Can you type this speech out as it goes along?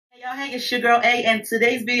Hey, it's your girl A, and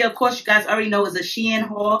today's video, of course, you guys already know, is a SHEIN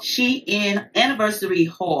haul, SHEIN anniversary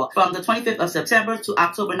haul from the 25th of September to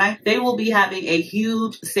October 9th. They will be having a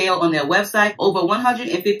huge sale on their website. Over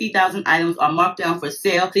 150,000 items are marked down for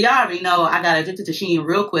sale. So y'all already know I got addicted to SHEIN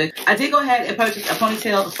real quick. I did go ahead and purchase a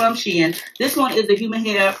ponytail from SHEIN. This one is a human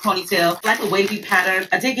hair ponytail, like a wavy pattern.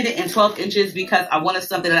 I did get it in 12 inches because I wanted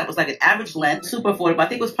something that was like an average length, super affordable. I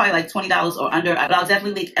think it was probably like $20 or under, but I'll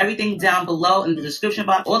definitely link everything down below in the description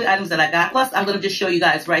box, all the items that I got. Plus, I'm going to just show you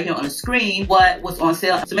guys right here on the screen what was on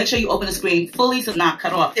sale. So make sure you open the screen fully so not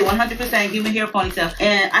cut off. It's 100% human hair ponytail.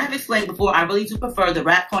 And I have explained before, I really do prefer the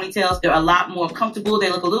wrap ponytails. They're a lot more comfortable.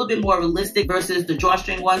 They look a little bit more realistic versus the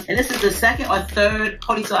drawstring ones. And this is the second or third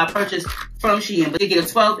ponytail I purchased from SHEIN, but you get a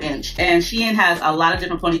 12 inch. And SHEIN has a lot of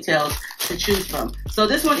different ponytails to choose from. So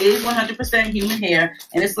this one is 100% human hair,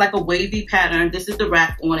 and it's like a wavy pattern. This is the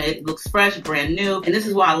wrap on it. It looks fresh, brand new. And this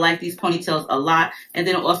is why I like these ponytails a lot. And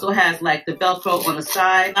then it also has like the Velcro on the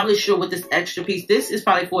side. Not really sure what this extra piece, this is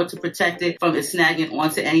probably for to protect it from it snagging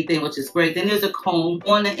onto anything, which is great. Then there's a comb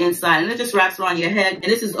on the inside, and it just wraps around your head. And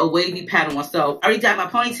this is a wavy pattern one. So I already got my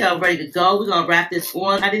ponytail ready to go. We're gonna wrap this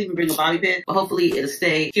on. I didn't even bring a bobby pin, but hopefully it'll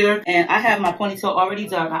stay here. And I have my ponytail already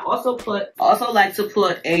done. I also like to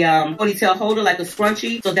put a ponytail holder, like a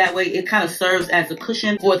scrunchie, so that way it kind of serves as a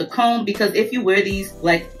cushion for the comb, because if you wear these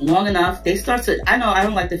like long enough, they start to, I know I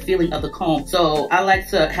don't like the feeling of the comb, so I like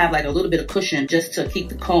to have like a little bit of cushion just to keep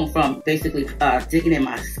the comb from basically digging in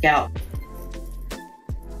my scalp.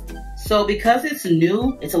 So because it's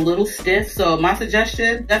new, it's a little stiff. So my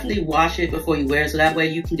suggestion, definitely wash it before you wear it, so that way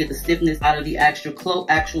you can get the stiffness out of the actual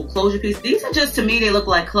closure piece. These are just, to me, they look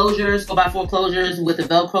like closures, 4x4 closures with the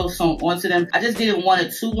Velcro sewn onto them. I just didn't want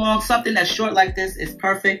it too long. Something that's short like this is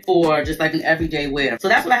perfect for just like an everyday wear. So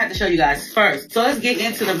that's what I had to show you guys first. So let's get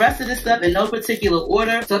into the rest of this stuff in no particular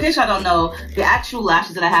order. So in case y'all don't know, the actual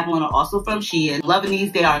lashes that I have on are also from SHEIN. Loving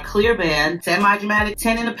these. They are clear band, semi-dramatic,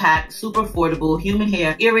 10 in a pack, super affordable, human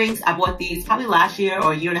hair. Earrings, I bought these probably last year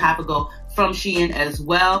or a year and a half ago from SHEIN as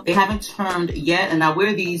well. They haven't turned yet, and I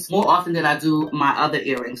wear these more often than I do my other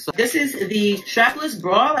earrings. So this is the strapless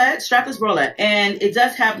bralette, and it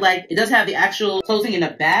does have the actual closing in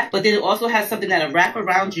the back, but then it also has something that'll wrap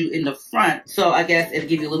around you in the front. So I guess it'll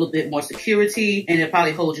give you a little bit more security, and it'll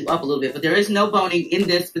probably hold you up a little bit, but there is no boning in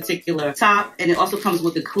this particular top, and it also comes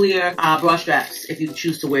with the clear bra straps if you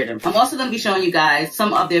choose to wear them. I'm also going to be showing you guys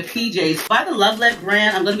some of their PJs by the Lovelet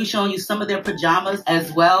brand. I'm going to be showing you some of their pajamas as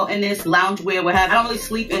well in this loungewear, what have you. I don't really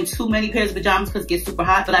sleep in too many pairs of pajamas because it gets super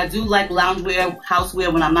hot, but I do like loungewear,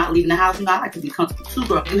 housewear when I'm not leaving the house. You know, I like to be comfortable too,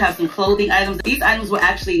 girl. You have some clothing items. These items were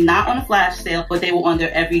actually not on a flash sale, but they were on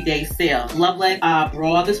their everyday sale. Lovelet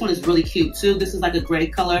bra. This one is really cute too. This is like a gray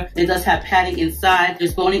color. It does have padding inside.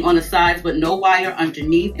 There's boning on the sides, but no wire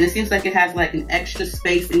underneath. And it seems like it has like an extra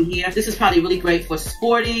space in here. This is probably really great for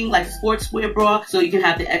sporting, like sportswear bra, so you can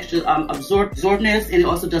have the extra absorbness, and it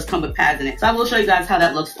also does come with pads in it. So I will show you guys how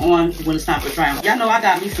that looks on when it's time for trying. Y'all know I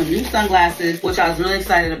got me some new sunglasses, which I was really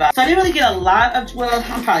excited about. So I didn't really get a lot of, well,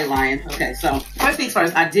 I'm probably lying. Okay, so first things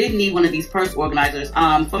first, I did need one of these purse organizers.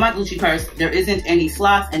 For my Gucci purse, there isn't any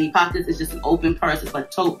slots, any pockets. It's just an open purse. It's like a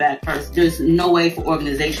tote bag purse. There's no way for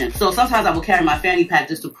organization. So sometimes I will carry my fanny pack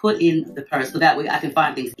just to put in the purse, so that way I can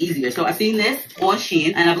find things easier. So I seen this on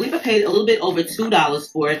SHEIN, and I believe I paid a little bit over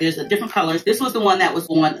 $2 for it. There's a different colors. This was the one that was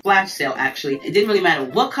on flash sale, actually. It didn't really matter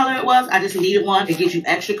what color it was. I just needed one. It gives you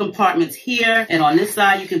extra compartments here, and on this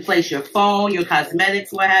side you can place your phone, your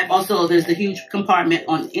cosmetics, what have you. Also, there's the huge compartment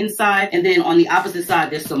on the inside, and then on the opposite side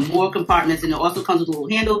there's some more compartments, and it also comes with a little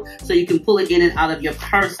handle so you can pull it in and out of your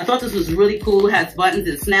purse. I thought this was really cool. It has buttons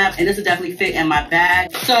and snaps, and this will definitely fit in my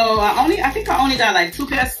bag. So I think I only got like 2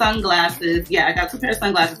 pairs of sunglasses. Yeah, I got 2 pairs of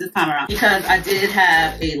sunglasses this time around because I did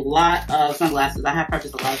have a lot of sunglasses. I have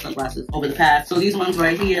purchased a lot of sunglasses over the past. So these ones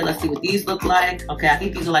right here, let's see what these look like. Okay, I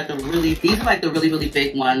think these are like the really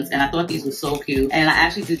big ones, and I thought these were so cute. And I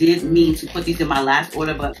actually did mean to put these in my last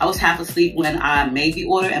order, but I was half asleep when I made the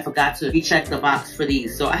order and forgot to recheck the box for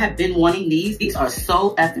these. So I have been wanting these. These are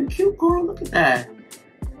so effing cute, girl. Look at that.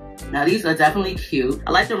 Now these are definitely cute.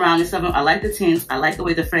 I like the roundness of them. I like the tints. I like the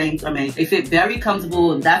way the frames are made. They fit very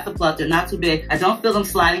comfortable, and that's the plus. They're not too big. I don't feel them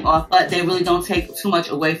sliding off, but they really don't take too much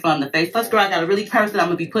away from the face. Plus, girl, I got a really purse that I'm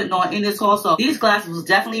gonna be putting on in this haul, so these glasses will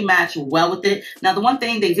definitely match well with it. Now the one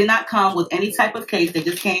thing, they did not come with any type of case. They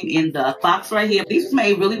just came in the box right here. These was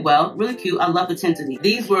made really well, really cute. I love the tint of these.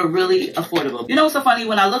 These were really affordable. You know what's so funny?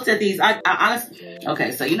 When I looked at these, I honestly,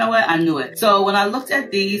 okay, so you know what? I knew it. So when I looked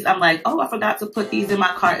at these, I'm like, oh, I forgot to put these in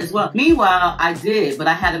my cart as as well. Meanwhile, I did, but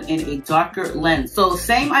I had them in a darker lens. So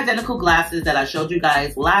same identical glasses that I showed you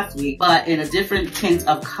guys last week, but in a different tint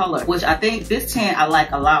of color, which I think this tint I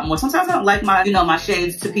like a lot more. Sometimes I don't like my, my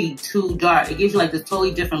shades to be too dark. It gives you like this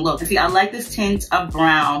totally different look. And see, I like this tint of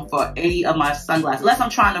brown for any of my sunglasses. Unless I'm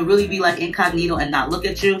trying to really be like incognito and not look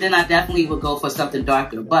at you, then I definitely would go for something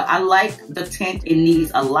darker. But I like the tint in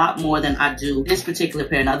these a lot more than I do this particular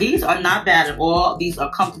pair. Now, these are not bad at all. These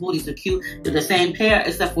are comfortable. These are cute. They're the same pair,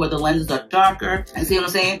 except for the lenses are darker. And see what I'm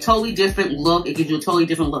saying? Totally different look. It gives you a totally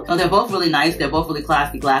different look. Now, they're both really nice. They're both really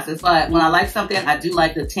classy glasses. But when I like something, I do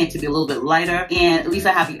like the tint to be a little bit lighter. And at least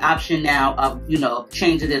I have the option now of,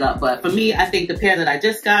 changing it up. But for me, I think the pair that I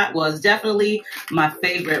just got was definitely my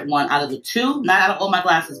favorite one out of the two. Not out of all my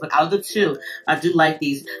glasses, but out of the two, I do like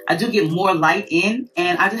these. I do get more light in,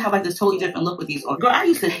 and I just have like this totally different look with these on. Girl, I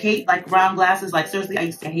used to hate like round glasses. Like seriously, I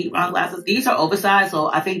used to hate round glasses. These are oversized,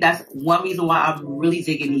 so I think that's one reason why I'm really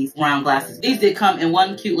digging these round glasses. These did come in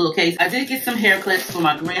one cute little case. I did get some hair clips for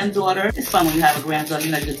my granddaughter. It's fun when you have a granddaughter,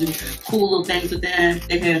 you can do cool little things with them.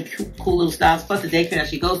 They have cool little styles. Plus the daycare that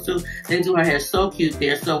she goes to, they do her hair so cute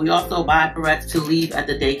there. So we also buy barrettes to leave at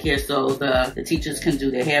the daycare so the teachers can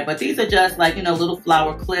do their hair. But these are just like, little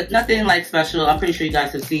flower clips. Nothing like special. I'm pretty sure you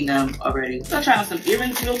guys have seen them already. So I'll try on some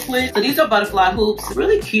earrings real quick. So these are butterfly hoops.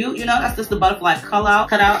 Really cute. That's just the butterfly cut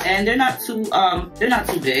out, and they're not too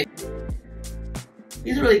big.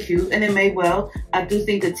 These are really cute and they're made well. I do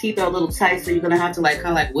think the teeth are a little tight, so you're gonna have to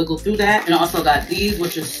kind of wiggle through that. And I also got these,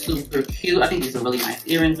 which are super cute. I think these are really nice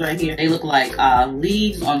earrings right here. They look like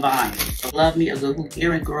leaves on vines. So love me a good hoop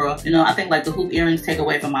earring, girl. I think the hoop earrings take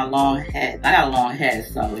away from my long head. I got a long head,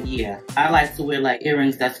 so yeah. I like to wear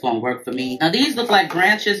earrings that's gonna work for me. Now these look like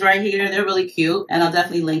branches right here. They're really cute, and I'll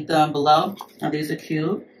definitely link them below. Now these are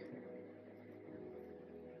cute.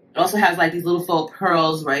 It also has these little faux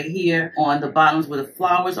pearls right here on the bottoms where the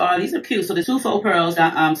flowers are. These are cute. So the two faux pearls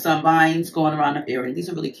got some vines going around the earring. These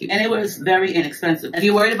are really cute. And it was very inexpensive. If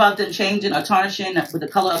you're worried about them changing or tarnishing with the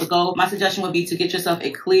color of the gold, my suggestion would be to get yourself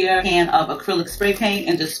a clear can of acrylic spray paint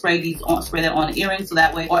and just spray that on the earrings so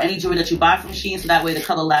that way, or any jewelry that you buy from SHEIN, so that way the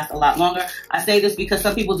color lasts a lot longer. I say this because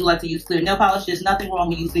some people do like to use clear nail polish. There's nothing wrong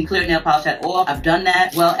with using clear nail polish at all. I've done that,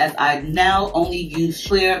 as well as I now only use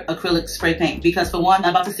clear acrylic spray paint because for one, I'm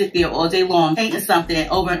about to sit there all day long painting something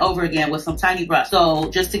over and over again with some tiny brush. So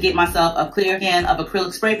just to get myself a clear can of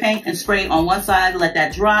acrylic spray paint and spray it on one side, let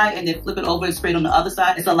that dry, and then flip it over and spray it on the other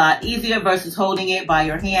side. It's a lot easier versus holding it by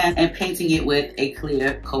your hand and painting it with a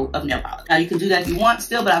clear coat of nail polish. Now you can do that if you want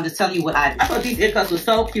still, but I'm just telling you what I do. I thought these ear cuffs were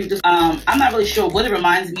so cute. I'm not really sure what it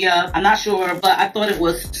reminds me of. I'm not sure, but I thought it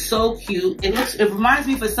was so cute. It reminds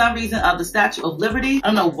me for some reason of the Statue of Liberty. I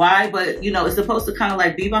don't know why, but it's supposed to kind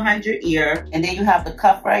of be behind your ear, and then you have the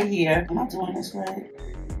cuff right here. Am I doing this right?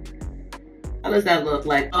 How does that look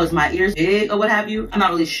like? Oh, is my ears big or what have you? I'm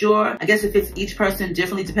not really sure. I guess it fits each person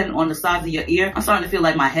differently depending on the size of your ear. I'm starting to feel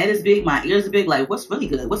like my head is big, my ears are big. What's really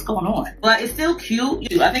good? What's going on? But it's still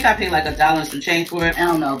cute. I think I paid $1 and some change for it. I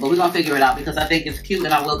don't know, but we're gonna figure it out because I think it's cute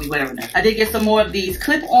and I will be wearing it. I did get some more of these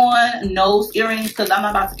clip-on nose earrings because I'm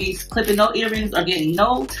not about to be clipping no earrings or getting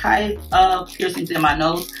no type of piercings in my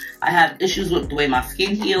nose. I have issues with the way my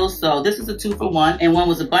skin heals, so this is a 2-for-1, and one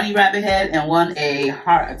was a bunny rabbit head and one a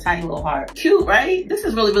heart, a tiny little heart. Cute, right? This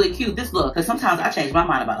is really, really cute. This look, because sometimes I change my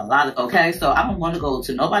mind about a lot of, okay? So I don't want to go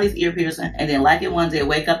to nobody's ear piercing and then like it one day,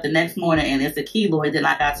 wake up the next morning and it's a keloid, then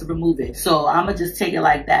I got to remove it. So I'm gonna just take it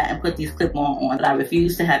like that and put these clip-on. But I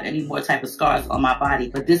refuse to have any more type of scars on my body.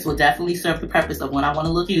 But this will definitely serve the purpose of when I want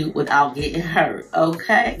to look cute without getting hurt,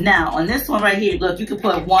 okay? Now, on this one right here, look, you can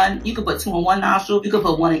put two in one nostril, you can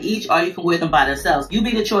put one in each, or you can wear them by themselves. You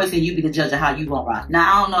be the choice and you be the judge of how you gonna rock.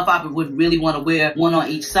 Now, I don't know if I would really want to wear one on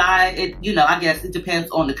each side. I guess it depends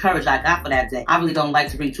on the courage I got for that day. I really don't like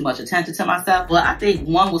to bring too much attention to myself, but I think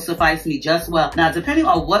one will suffice me just well. Now, depending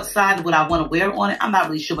on what side would I want to wear on it, I'm not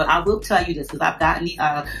really sure, but I will tell you this because I've gotten these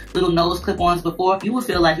little nose clip-ons before. You will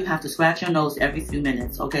feel like you have to scratch your nose every few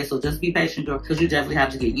minutes, okay? So just be patient, girl, because you definitely have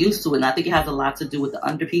to get used to it. And I think it has a lot to do with the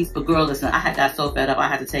underpiece. But girl, listen, I had got so fed up, I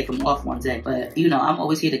had to take them off one day. But, I'm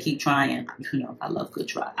always here to keep trying. I love good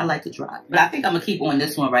try. I like to try. But I think I'm going to keep on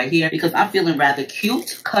this one right here because I'm feeling rather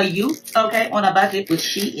cute, okay, on a budget with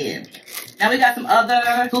SHEIN. Now we got some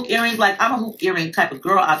other hoop earrings. I'm a hoop earring type of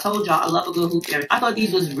girl. I told y'all I love a good hoop earring. I thought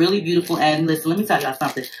these was really beautiful. And listen, let me tell y'all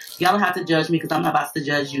something. Y'all don't have to judge me because I'm not about to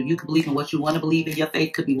judge you. You can believe in what you want to believe in. Your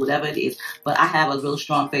faith could be whatever it is. But I have a real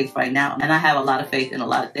strong faith right now. And I have a lot of faith in a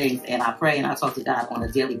lot of things. And I pray and I talk to God on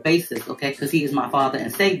a daily basis, okay? Because he is my Father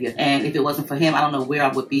and Savior. And if it wasn't for him, I don't know where I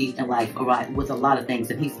would be in life, all right, with a lot of things,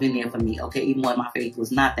 and he's been there for me, okay, even when my faith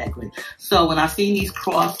was not that great. So when I seen these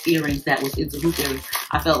cross earrings that was into hoop earrings,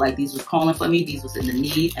 I felt like these was calling for me, these was in the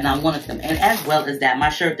need, and I wanted them. And as well as that, my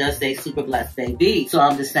shirt does say super blessed baby. So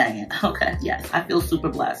I'm just saying, okay, yes, I feel super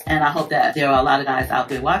blessed. And I hope that there are a lot of guys out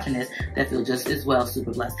there watching this that feel just as well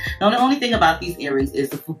super blessed. Now, the only thing about these earrings is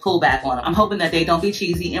the pullback on them. I'm hoping that they don't be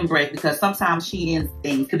cheesy and break, because sometimes SHEIN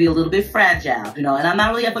things could be a little bit fragile, you know, and I'm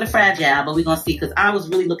not really up for the fragile, but we're gonna see, because I was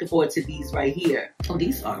really looking forward to these right here. Oh,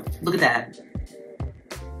 these are, look at that.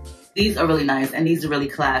 These are really nice, and these are really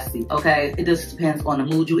classy, okay? It just depends on the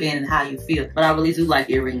mood you're in and how you feel. But I really do like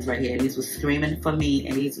earrings right here. These were screaming for me,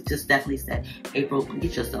 and these just definitely said, April,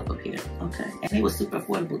 get yourself up here, okay? And they were super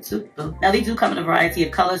affordable too. Now, they do come in a variety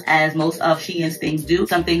of colors, as most of SHEIN's things do.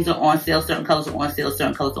 Some things are on sale, certain colors are on sale,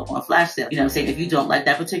 certain colors are on flash sale. You know what I'm saying? If you don't like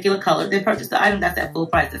that particular color, then purchase the item that's at full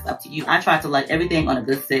price. That's up to you. I try to like everything on a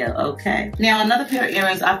good sale, okay? Now, another pair of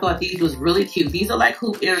earrings, I thought these was really cute. These are like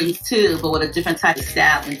hoop earrings too, but with a different type of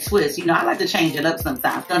style and twist. You know, I like to change it up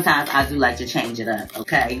sometimes. Sometimes I do like to change it up,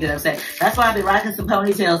 okay? You know what I'm saying? That's why I've been rocking some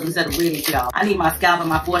ponytails instead of wigs, y'all. I need my scalp and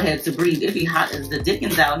my forehead to breathe. It be hot as the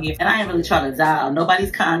dickens out here, and I ain't really trying to dial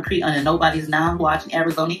nobody's concrete under nobody's non-watching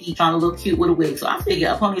Arizona heat, trying to look cute with a wig. So I figure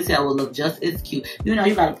a ponytail will look just as cute. You know,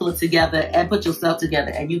 you gotta pull it together and put yourself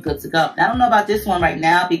together, and you good to go. Now, I don't know about this one right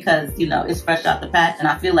now because, you know, it's fresh out the pack, and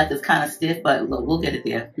I feel like it's kind of stiff, but look, we'll get it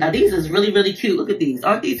there. Now, these is really, really cute. Look at these.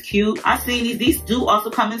 Aren't these cute? I've seen these. These do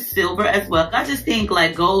also come in silver as well. I just think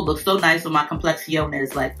like gold looks so nice with my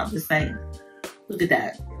complexiones. Like, I'm just saying, look at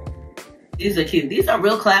that. These are cute. These are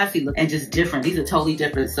real classy and just different. These are totally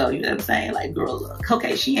different. So, you know what I'm saying? Like, girl, look.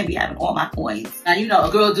 Okay, she ain't be having all my coins. Now, you know,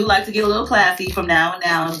 a girl do like to get a little classy from now and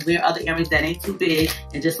now and wear other earrings that ain't too big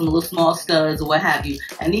and just some little small studs or what have you.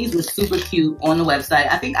 And these were super cute on the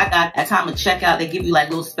website. I think I got, at time of checkout, they give you like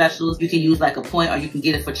little specials. You can use like a point, or you can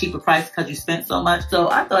get it for cheaper price because you spent so much. So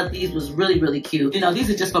I thought these was really, really cute. You know, these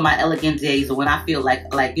are just for my elegant days, or when I feel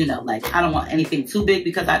like, you know, like I don't want anything too big,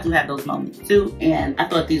 because I do have those moments too. And I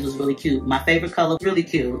thought these was really cute. My favorite color, really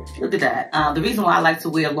cute. Look at that. The reason why I like to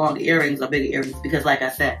wear long earrings or big earrings, because like I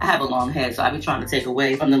said, I have a long head, so I be trying to take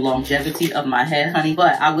away from the longevity of my head, honey.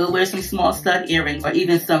 But I will wear some small stud earrings, or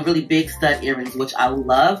even some really big stud earrings, which I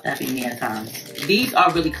love. That'd be me at times. These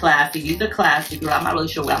are really classy. These are classy, girl. I'm not really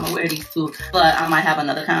sure where I'm gonna wear these to, but I might have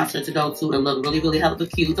another concert to go to and look really, really hella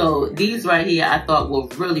cute. So these right here, I thought were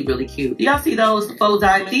really, really cute. Do y'all see those faux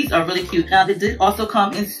diamonds? These are really cute. Now, they did also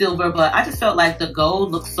come in silver, but I just felt like the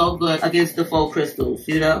gold looked so good against the faux crystals,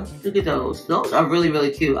 you know? Look at those. Those are really,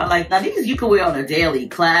 really cute. I like, now these you can wear on a daily,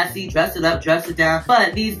 classy, dress it up, dress it down,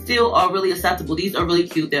 but these still are really acceptable. These are really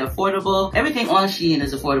cute. They're affordable. Everything on SHEIN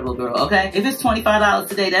is affordable, girl, okay? If it's $25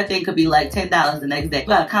 today, that thing could be like $10 the next day. You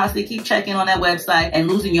gotta constantly keep checking on that website and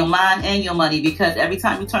losing your mind and your money, because every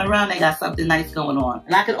time you turn around, they got something nice going on.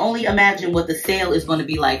 And I can only imagine what the sale is going to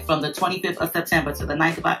be like from the 25th of September to the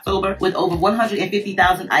 9th of October, with over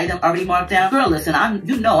 150,000 items already marked down. Girl, listen,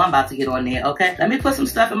 you know I'm about to get on there, okay? Let me put some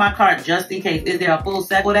stuff in my cart just in case. Is there a full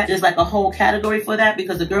set for that? There's like a whole category for that,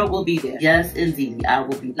 because the girl will be there. Yes, indeed, I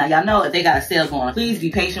will be. Now, y'all know if they got a sale going, please be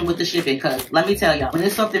patient with the shipping, because let me tell y'all, when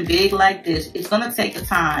it's something big like this, it's going to take the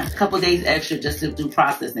time, a couple days extra just to do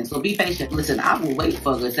processing. So be patient. Listen, I will wait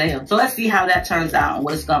for a good sale. So let's see how that turns out and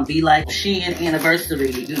what it's going to be like. SHEIN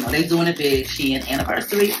anniversary. You know, they doing it big. SHEIN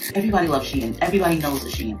anniversary. Everybody loves SHEIN. Everybody knows the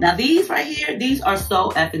SHEIN. Now, these right here, these are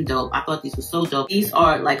so effing dope. I thought these were so dope. These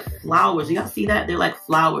are like flowers. Y'all see that? They're like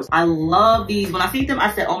flowers. I love these. When I see them,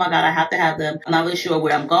 I said, oh my God, I have to have them. I'm not really sure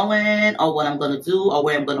where I'm going or what I'm going to do or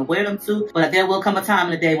where I'm going to wear them to. But there will come a time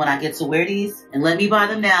in the day when I get to wear these. And let me buy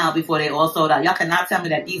them now before they all sold out. Y'all cannot tell me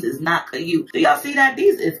that these is not cute. Do y'all see that?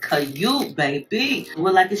 These is cute, baby.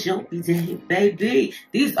 We're like it's your day, baby.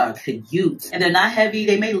 These are cute. And they're not heavy.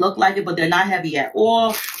 They may look like it, but they're not heavy at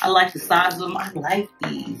all. I like the size of them. I like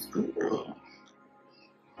these. Girl.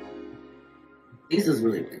 These is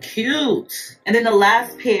really, really cute. And then the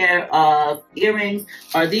last pair of earrings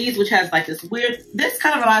are these, which has like this weird, this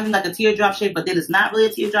kind of reminds me like a teardrop shape, but then it's not really a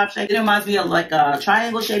teardrop shape. It reminds me of like a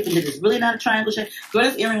triangle shape, and then it's really not a triangle shape. Girl,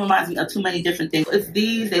 this earring reminds me of too many different things. It's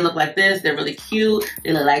these, they look like this, they're really cute.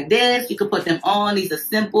 They look like this, you can put them on. These are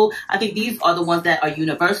simple. I think these are the ones that are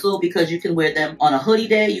universal, because you can wear them on a hoodie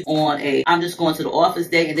day, on a I'm just going to the office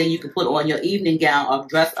day, and then you can put on your evening gown or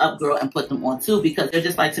dress up girl and put them on too, because they're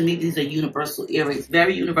just like, to me, these are universal earrings. earrings.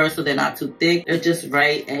 Very universal. They're not too thick. They're just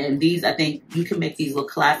right. And these, I think you can make these look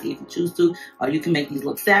classy if you choose to, or you can make these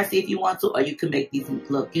look sassy if you want to, or you can make these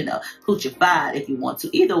look, you know, hoochified if you want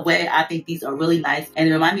to. Either way, I think these are really nice. And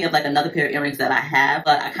it reminds me of like another pair of earrings that I have,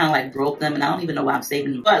 but I kind of like broke them and I don't even know why I'm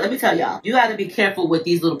saving them. But let me tell y'all, you got to be careful with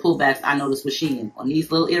these little pullbacks. I noticed with SHEIN on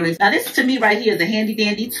these little earrings. Now this to me right here is a handy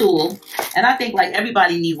dandy tool. And I think like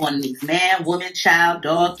everybody needs one of these. Man, woman, child,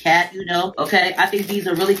 dog, cat, you know. Okay, I think these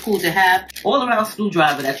are really cool to have. All around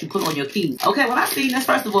screwdriver that you put on your keys. Okay, when I seen this,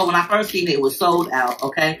 first of all, when I first seen it, it was sold out.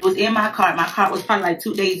 Okay, it was in my cart. My cart was probably like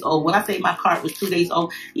 2 days old. When I say my cart was 2 days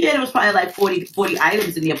old, yeah, there was probably like 40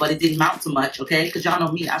 items in there, but it didn't mount to much. Okay, because y'all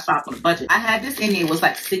know me, I shop on a budget. I had this in there, it was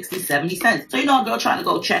like 60, 70 cents. So you know, a girl trying to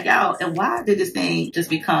go check out, and why did this thing just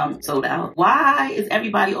become sold out? Why is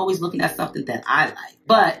everybody always looking at something that I like?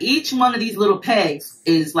 But each one of these little pegs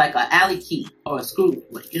is like an alley key or a screw,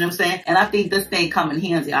 you know what I'm saying? And I think this thing come in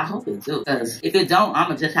handy. I hope it do, because if it don't, I'm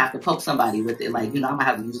gonna just have to poke somebody with it. Like, you know, I'm gonna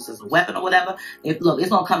have to use this as a weapon or whatever. Look, it's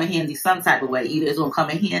gonna come in handy some type of way. Either it's gonna come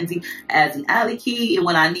in handy as an alley key and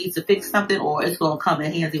when I need to fix something, or it's gonna come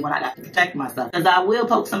in handy when I got to protect myself. Because I will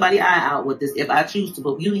poke somebody's eye out with this if I choose to,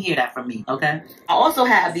 but you can hear that from me, okay? I also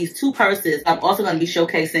have these 2 purses. I'm also gonna be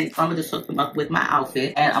showcasing, so I'm gonna just hook them up with my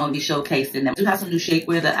outfit, and I'm gonna be showcasing them. I do have some new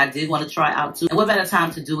shapewear that I did want to try out too. And what better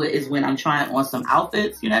time to do it is when I'm trying on some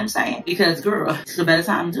outfits, you know what I'm saying? Because girl, it's a better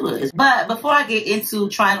time to do it. But before I get into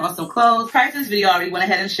trying on some clothes, prior to this video, I already went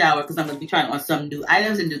ahead and showered because I'm going to be trying on some new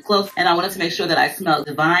items and new clothes. And I wanted to make sure that I smell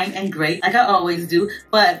divine and great like I always do.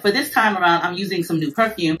 But for this time around, I'm using some new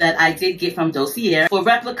perfume that I did get from Dossier for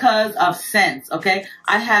replicas of scents, okay?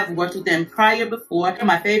 I have worked with them prior before.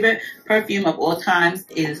 My favorite perfume of all times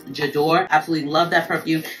is J'adore. Absolutely love that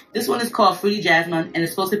perfume. This one is called Fruity Jasmine, and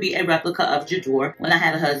it's supposed to be a replica of J'adore. When I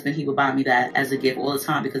had a husband, he would buy me that as a gift all the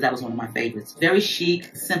time because that was one of my favorites. Very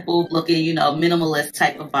chic, simple looking, you know, minimalist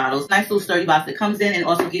type of bottles. Nice little sturdy box that comes in and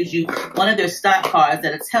also gives you one of their stock cards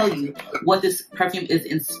that'll tell you what this perfume is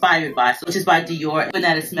inspired by, which is by Dior, and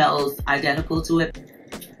that it smells identical to it.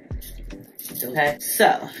 Okay,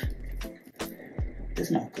 so this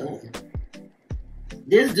smells good.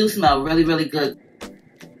 This do smell really, really good.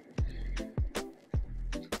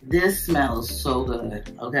 This smells so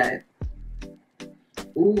good, okay?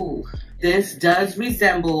 Ooh, this does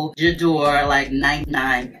resemble J'adore like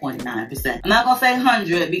 99.9%. I'm not gonna say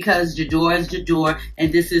 100 because J'adore is J'adore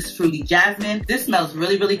and this is Fruity Jasmine. This smells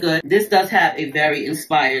really, really good. This does have a very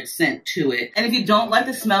inspired scent to it. And if you don't like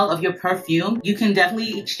the smell of your perfume, you can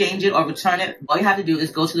definitely exchange it or return it. All you have to do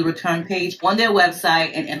is go to the return page on their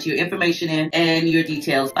website and enter your information in and your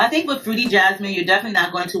details. I think with Fruity Jasmine, you're definitely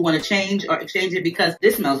not going to want to change or exchange it because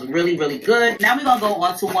this smells really, really good. Now we're gonna go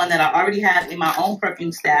on to one that I already have in my own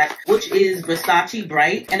perfume stash, which is Versace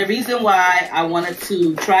Bright. And the reason why I wanted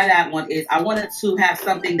to try that one is I wanted to have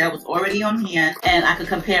something that was already on hand and I could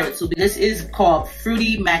compare it to. This is called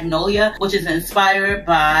Fruity Magnolia, which is inspired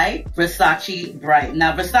by Versace Bright.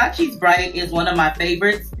 Now Versace's Bright is one of my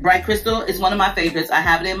favorites. Bright Crystal is one of my favorites. I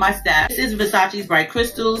have it in my stash. This is Versace's Bright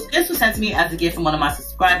Crystals. This was sent to me as a gift from one of my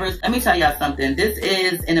subscribers. Let me tell y'all something. This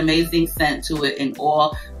is an amazing scent to it and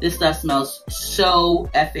all. This stuff smells so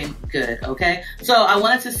effing good, okay? So I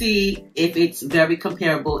wanted to see if it's very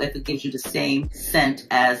comparable, if it gives you the same scent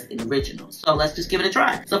as an original. So let's just give it a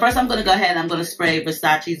try. So first I'm gonna go ahead and I'm gonna spray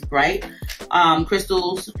Versace's Bright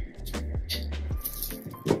Crystals.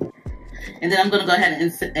 And then I'm gonna go ahead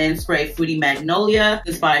and spray Fruity Magnolia,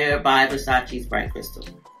 inspired by Versace's Bright Crystal.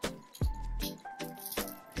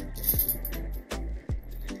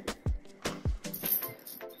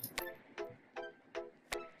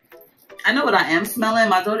 I know what I am smelling.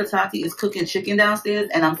 My daughter Tati is cooking chicken downstairs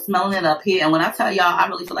and I'm smelling it up here. And when I tell y'all, I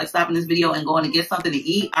really feel like stopping this video and going to get something to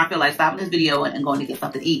eat. I feel like stopping this video and going to get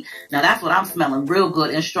something to eat. Now that's what I'm smelling, real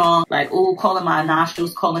good and strong. Like, ooh, calling my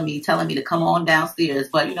nostrils, calling me, telling me to come on downstairs.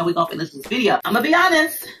 But you know, we're gonna finish this video. I'm gonna be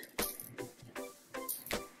honest.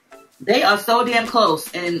 They are so damn close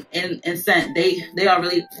in scent. They are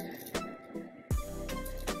really...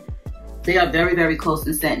 They are very, very close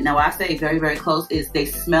in scent. Now, I say very, very close is they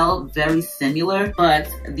smell very similar, but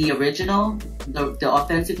the original, the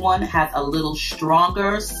authentic one has a little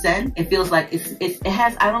stronger scent. It feels like it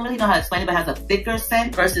has, I don't really know how to explain it, but it has a thicker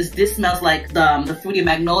scent versus this smells like the Fruity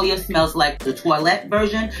Magnolia smells like the toilette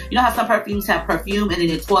version. You know how some perfumes have perfume and then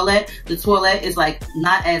the toilette is like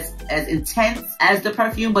not as intense as the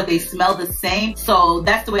perfume, but they smell the same. So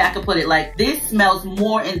that's the way I could put it. Like this smells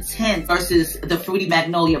more intense versus the Fruity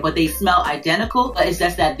Magnolia, but they smell smell identical, but it's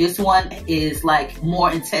just that this one is like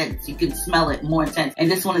more intense. You can smell it more intense.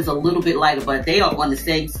 And this one is a little bit lighter, but they are on the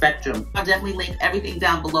same spectrum. I'll definitely link everything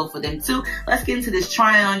down below for them too. Let's get into this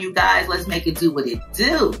try on, you guys. Let's make it do what it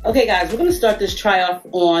do. Okay guys, we're gonna start this try off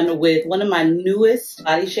on with one of my newest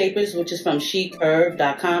body shapers, which is from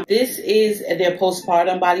SHEIN.com. This is their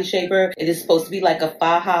postpartum body shaper. It is supposed to be like a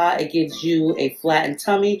faja. It gives you a flattened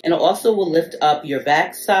tummy, and it also will lift up your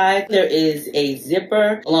back side. There is a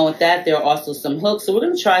zipper. Along with that, there are also some hooks. So we're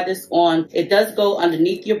gonna try this on. It does go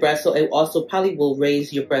underneath your breast, so it also probably will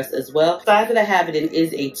raise your breast as well. The size that I have it in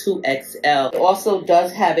is a 2XL. It also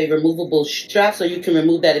does have a removable strap, so you can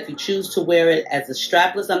remove that if you choose to wear it as a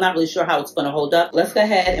strapless. I'm not really sure how it's gonna hold up. Let's go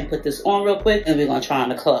ahead and put this on real quick, and we're gonna try on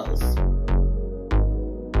the clothes.